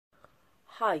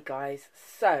Hi guys,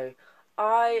 so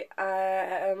I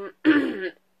am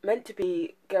meant to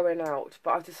be going out,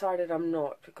 but I've decided I'm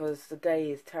not because the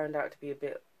day has turned out to be a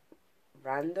bit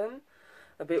random,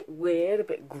 a bit weird, a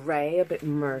bit grey, a bit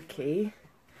murky.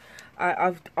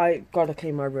 I gotta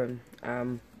clean my room,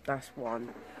 that's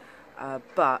one.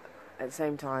 But at the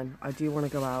same time, I do want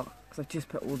to go out because I've just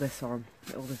put all this on,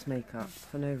 all this makeup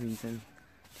for no reason,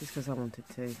 just because I wanted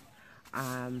to.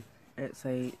 It's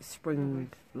a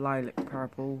spring lilac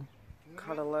purple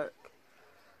colour look.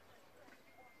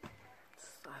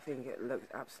 I think it looks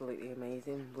absolutely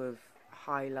amazing with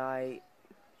highlight,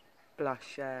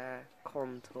 blusher,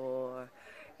 contour,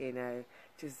 you know,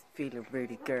 just feeling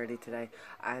really girly today.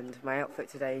 And my outfit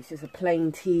today is just a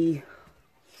plain tee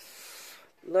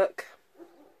look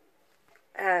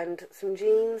and some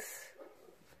jeans.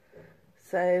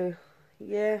 So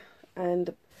yeah,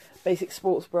 and basic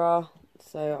sports bra.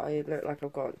 So I look like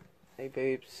I've got no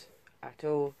boobs at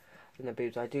all, and the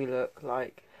boobs I do look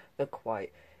like look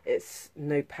white. It's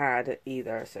no pad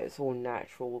either, so it's all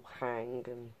natural hang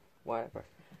and whatever,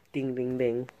 ding ding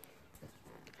ding.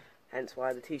 Hence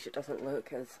why the t-shirt doesn't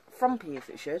look as frumpy as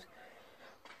it should.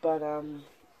 But I'm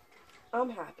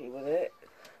happy with it.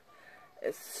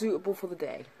 It's suitable for the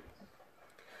day.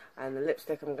 And the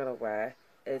lipstick I'm gonna wear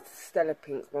is Stellar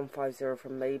Pink 150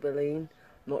 from Maybelline.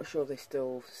 Not sure if they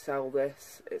still sell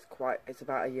this. It's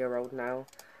about a year old now.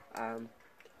 I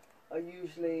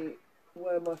usually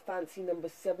wear my fancy number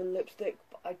 7 lipstick,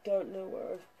 but I don't know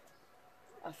where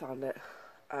I found it.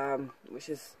 Which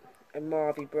is a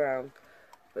Mauve brown.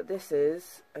 But this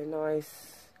is a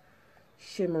nice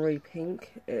shimmery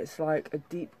pink. It's like a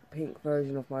deep pink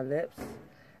version of my lips.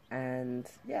 And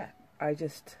yeah, I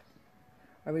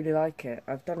really like it.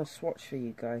 I've done a swatch for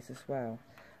you guys as well.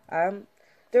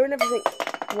 Doing everything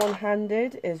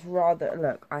one-handed is rather...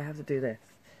 Look, I have to do this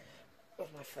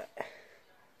with my foot.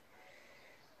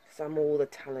 Because I'm all the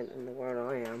talent in the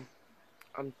world, I am.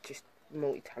 I'm just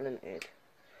multi-talented.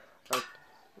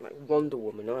 Like Wonder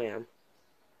Woman, I am.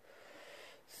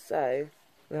 So,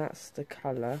 that's the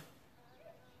colour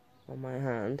on my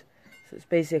hand. So it's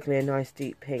basically a nice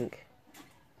deep pink.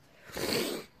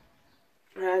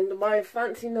 And my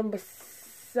fancy number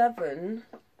 7...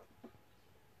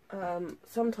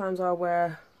 sometimes I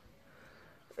wear,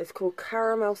 it's called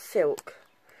Caramel Silk,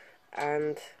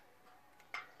 and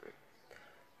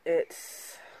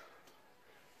it's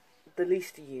the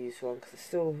least used one because it's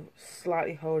still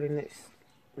slightly holding its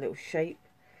little shape.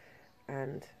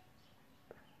 And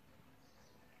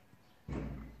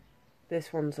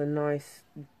this one's a nice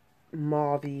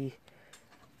Mauve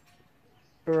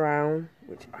brown,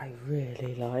 which I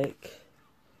really like.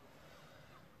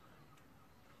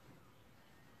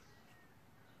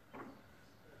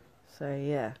 So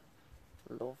yeah,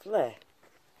 lovely.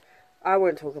 I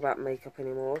won't talk about makeup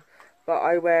anymore, but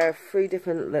I wear 3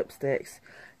 different lipsticks.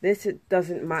 This it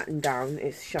doesn't matten down,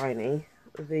 it's shiny.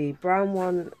 The brown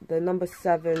one, the number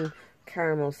 7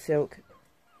 Caramel Silk,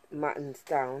 mattens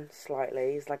down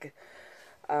slightly. It's like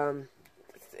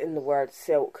it's in the word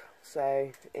silk,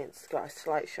 so it's got a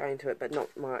slight shine to it, but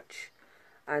not much.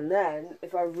 And then,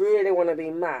 if I really want to be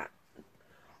matte,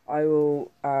 I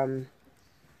will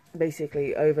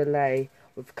basically overlay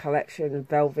with Collection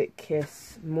Velvet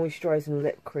Kiss Moisturising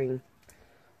Lip Cream.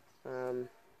 And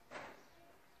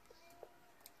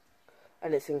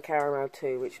it's in caramel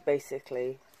too, which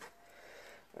basically,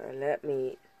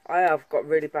 I have got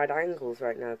really bad angles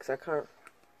right now because I can't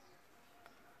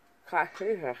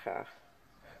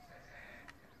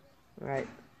right,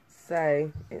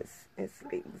 so it's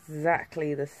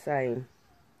exactly the same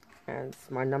as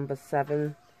my number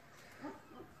 7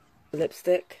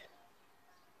 lipstick.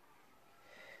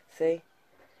 See?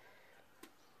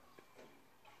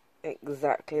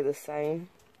 Exactly the same.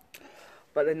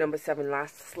 But the number 7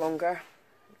 lasts longer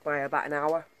by about an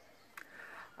hour.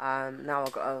 Now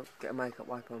I've got to get a makeup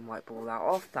wiper and wipe all that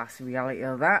off. That's the reality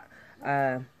of that.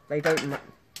 They don't...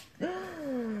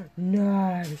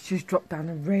 No, it's just dropped down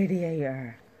the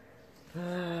radiator.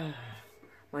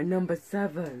 My number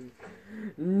 7.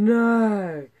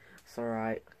 No. It's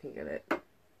alright. I can get it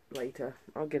later.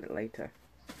 I'll get it later.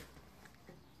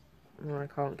 No, I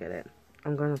can't get it.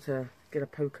 I'm going to get a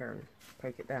poker and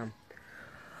poke it down.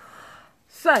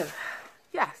 So,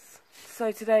 yes.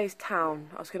 So today's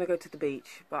town. I was going to go to the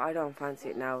beach, but I don't fancy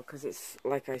it now because it's,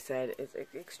 like I said, it's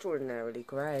extraordinarily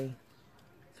grey.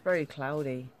 It's very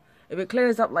cloudy. If it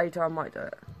clears up later, I might do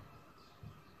it.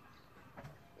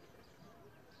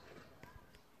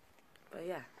 But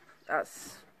yeah,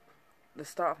 that's the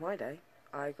start of my day.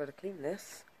 I got to clean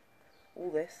this. All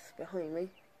this behind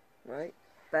me, right?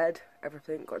 Bed,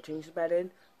 everything. Got to change the bed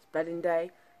in. It's bedding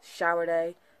day. shower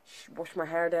day, wash my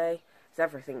hair day, it's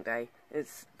everything day.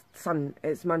 It's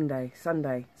Monday,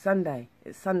 Sunday,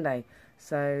 it's Sunday.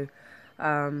 So,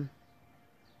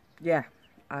 yeah,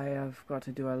 I have got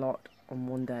to do a lot on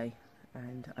one day,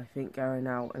 and I think going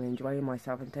out and enjoying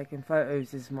myself and taking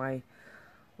photos is my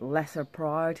lesser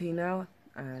priority now,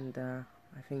 and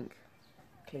I think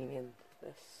cleaning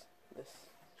this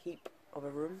heap of a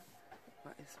room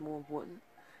that is more important.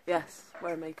 Yes,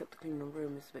 wearing makeup to clean the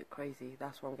room is a bit crazy.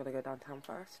 That's why I'm going to go downtown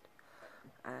first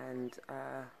and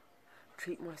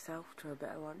treat myself to a bit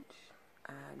of lunch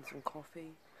and some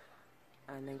coffee,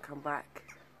 and then come back,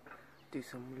 do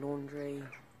some laundry,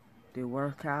 do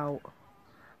workout,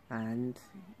 and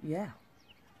yeah,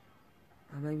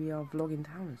 and maybe I'll vlog in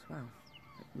town as well.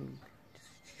 I mean,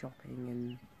 just shopping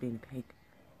and being a pig.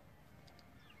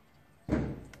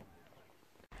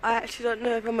 I actually don't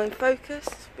know if I'm in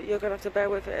focus, but you're going to have to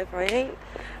bear with it if I ain't.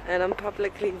 And I'm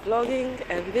publicly vlogging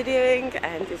and videoing,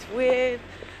 and it's weird.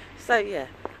 So yeah,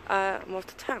 I'm off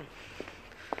to town.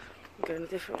 I'm going a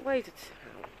different way to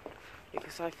town,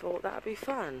 because I thought that would be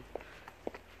fun.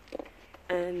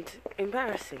 And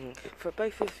embarrassing for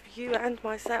both of you and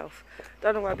myself.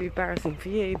 Don't know why it'd be embarrassing for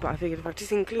you, but I figured if I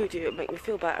just include you, it'd make me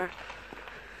feel better.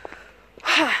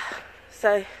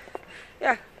 So,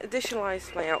 yeah,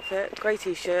 additionalised my outfit. Grey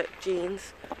t-shirt,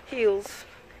 jeans, heels.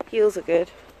 Heels are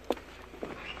good.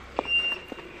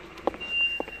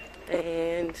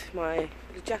 And my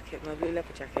blue jacket, my blue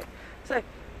leather jacket. So,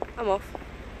 I'm off.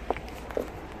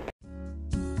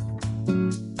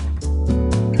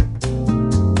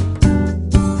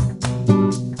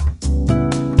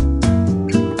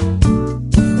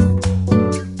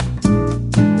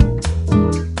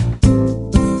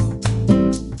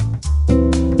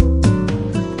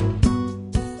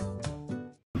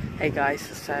 Hey guys,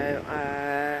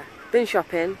 so been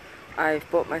shopping. I've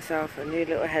bought myself a new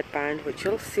little headband, which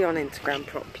you'll see on Instagram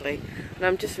properly, and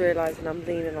I'm just realising I'm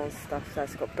leaning on stuff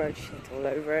that's got bird shit all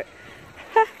over it.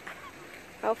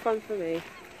 How fun for me.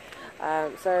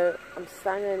 So I'm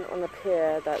standing on a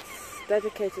pier that's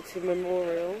dedicated to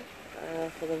memorial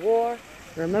for the war,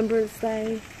 Remembrance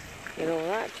Day, and all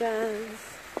that jazz.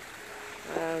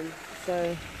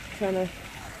 So trying to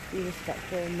be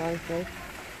respectful and mindful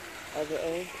of it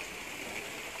all.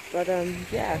 But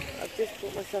yeah, I've just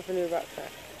bought myself a new rucksack,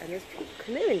 and there's people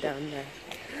canoeing down there.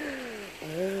 Oh,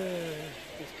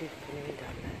 there's people canoeing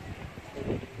down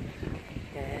there.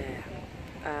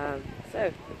 Yeah. So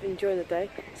I've been enjoying the day.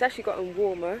 It's actually gotten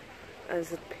warmer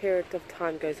as the period of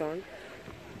time goes on.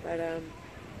 But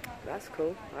that's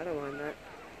cool. I don't mind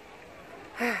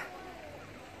that.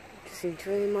 Just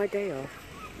enjoying my day off.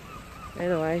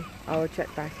 Anyway, I will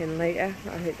check back in later.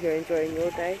 I hope you're enjoying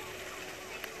your day.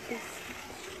 Peace.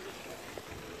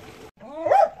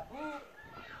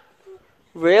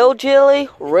 Real Jilly?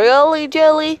 Really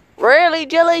Jilly? Really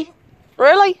Jilly?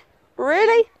 Really?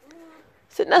 Really?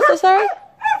 Is it necessary?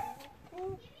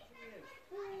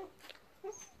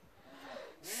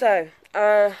 So,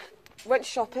 went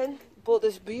shopping, bought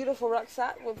this beautiful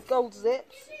rucksack with gold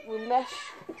zips, with mesh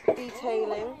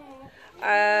detailing,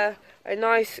 a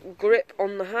nice grip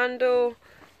on the handle,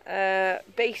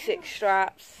 basic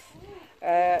straps,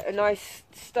 a nice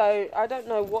stone, I don't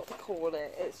know what to call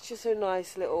it, it's just a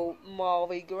nice little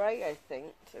mauve grey, I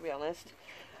think, to be honest.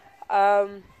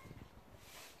 And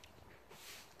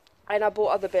I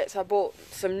bought other bits. I bought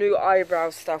some new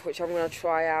eyebrow stuff, which I'm going to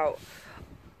try out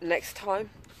next time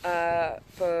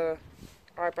for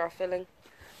eyebrow filling.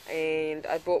 And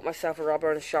I bought myself a rubber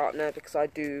and a sharpener because I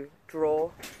do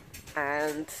draw,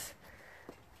 and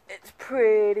it's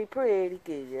pretty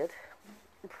good.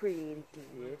 Pretty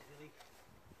good.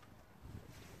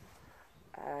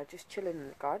 Just chilling in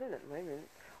the garden at the moment.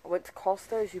 I went to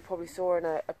Costa, as you probably saw in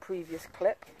a previous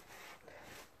clip.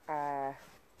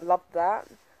 Loved that.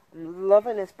 I'm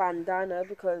loving this bandana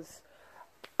because,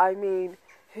 I mean,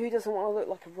 who doesn't want to look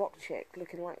like a rock chick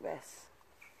looking like this?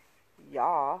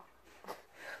 Yeah.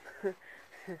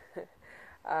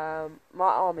 My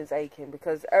arm is aching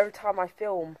because every time I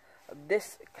film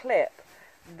this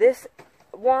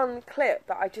one clip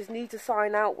that I just need to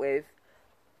sign out with,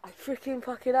 I freaking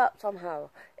fuck it up somehow.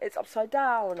 It's upside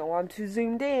down, or I'm too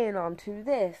zoomed in, or I'm too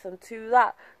this, I'm too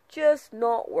that. Just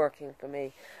not working for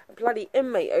me. A bloody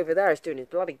inmate over there is doing his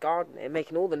bloody gardening,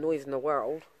 making all the noise in the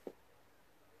world.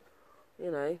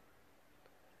 You know.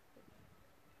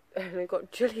 And we've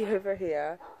got Julie over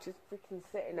here, just freaking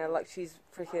sitting there like she's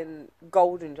freaking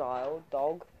golden child,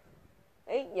 dog.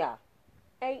 Ain't ya?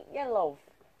 Ain't ya, love?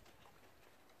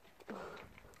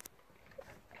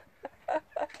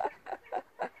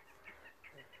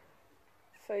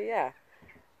 So yeah,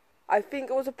 I think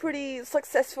it was a pretty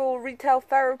successful retail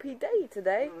therapy day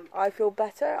today. I feel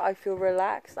better, I feel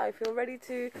relaxed, I feel ready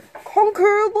to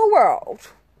conquer the world.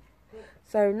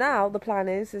 So now the plan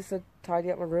is to tidy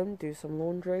up my room, do some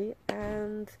laundry,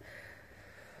 and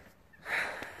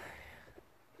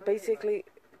basically,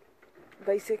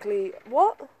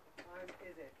 what?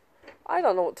 I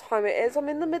don't know what time it is. I'm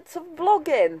in the midst of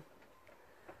vlogging.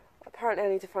 Apparently I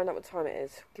need to find out what time it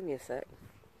is. Give me a sec.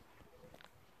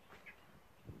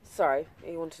 Sorry,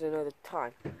 you wanted to know the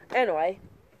time. Anyway,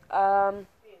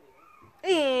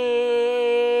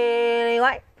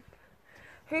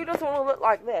 who doesn't want to look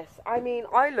like this? I mean,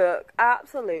 I look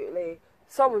absolutely...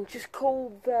 Someone just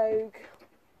call Vogue.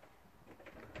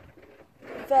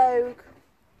 Vogue.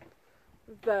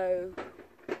 Vogue.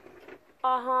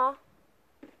 Uh-huh.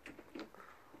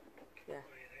 Yeah.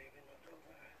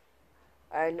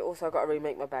 And also I've got to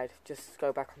remake my bed. Just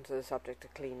go back onto the subject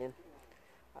of cleaning.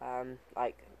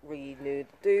 Like, renew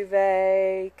the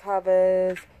duvet,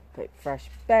 covers, put fresh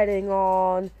bedding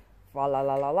on. La la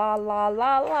la la la la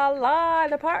la la la,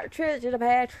 the partridge in a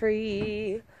pear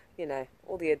tree. You know,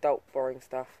 all the adult boring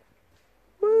stuff.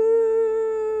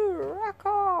 Woo! Rock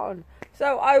on!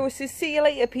 So I will see you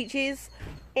later, peaches,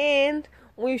 and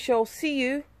we shall see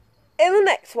you in the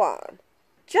next one.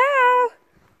 Ciao!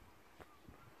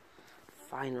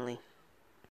 Finally.